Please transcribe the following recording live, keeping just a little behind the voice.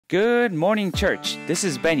Good morning, church. This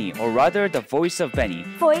is Benny, or rather the voice of Benny.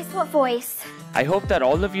 Voice? What voice? I hope that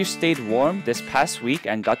all of you stayed warm this past week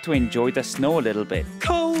and got to enjoy the snow a little bit.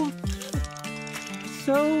 Cold.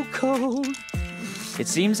 So cold. It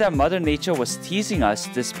seems that Mother Nature was teasing us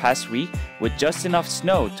this past week with just enough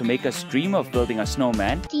snow to make us dream of building a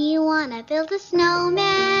snowman. Do you wanna build a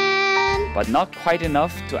snowman? But not quite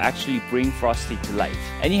enough to actually bring Frosty to life.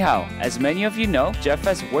 Anyhow, as many of you know, Jeff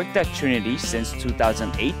has worked at Trinity since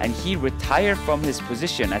 2008 and he retired from his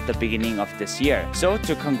position at the beginning of this year. So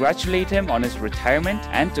to congratulate him on his retirement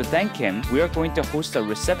and to thank him, we are going to host a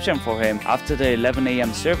reception for him after the 11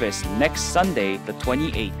 a.m. service next Sunday, the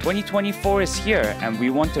 28th. 2024 is here and we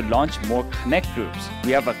want to launch more Connect groups.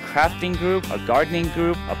 We have a crafting group, a gardening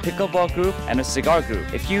group, a pickleball group, and a cigar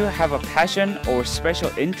group. If you have a passion or special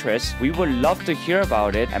interest, we would love to hear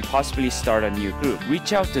about it and possibly start a new group.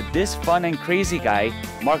 Reach out to this fun and crazy guy,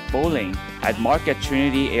 Mark Bowling, at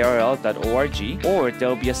mark@trinityarl.org, or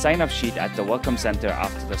there'll be a sign-up sheet at the Welcome Center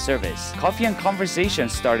after the service. Coffee and Conversation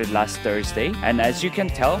started last Thursday, and as you can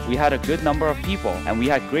tell, we had a good number of people, and we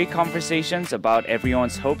had great conversations about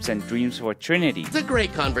everyone's hopes and dreams for Trinity. It's a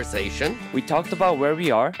great conversation. We talked about where we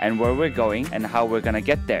are and where we're going and how we're gonna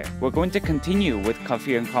get there. We're going to continue with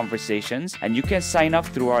Coffee and Conversations, and you can sign up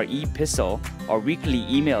through our epistle, our weekly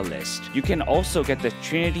email list. You can also get the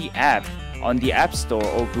Trinity app on the App Store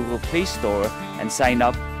or Google Play Store and sign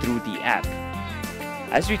up through the app.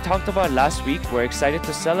 As we talked about last week, we're excited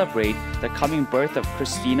to celebrate the coming birth of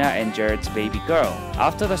Christina and Jared's baby girl.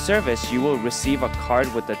 After the service, you will receive a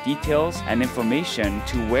card with the details and information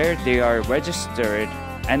to where they are registered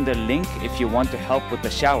and the link if you want to help with the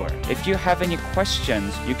shower. If you have any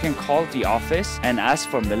questions, you can call the office and ask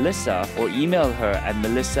for Melissa or email her at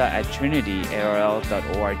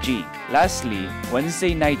melissa@trinityarl.org. Lastly,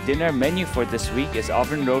 Wednesday night dinner menu for this week is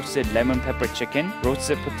oven roasted lemon pepper chicken,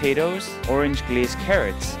 roasted potatoes, orange glazed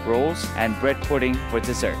carrots, rolls, and bread pudding for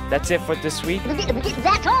dessert. That's it for this week.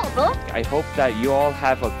 That's all, folks. I hope that you all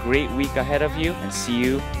have a great week ahead of you and see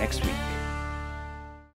you next week.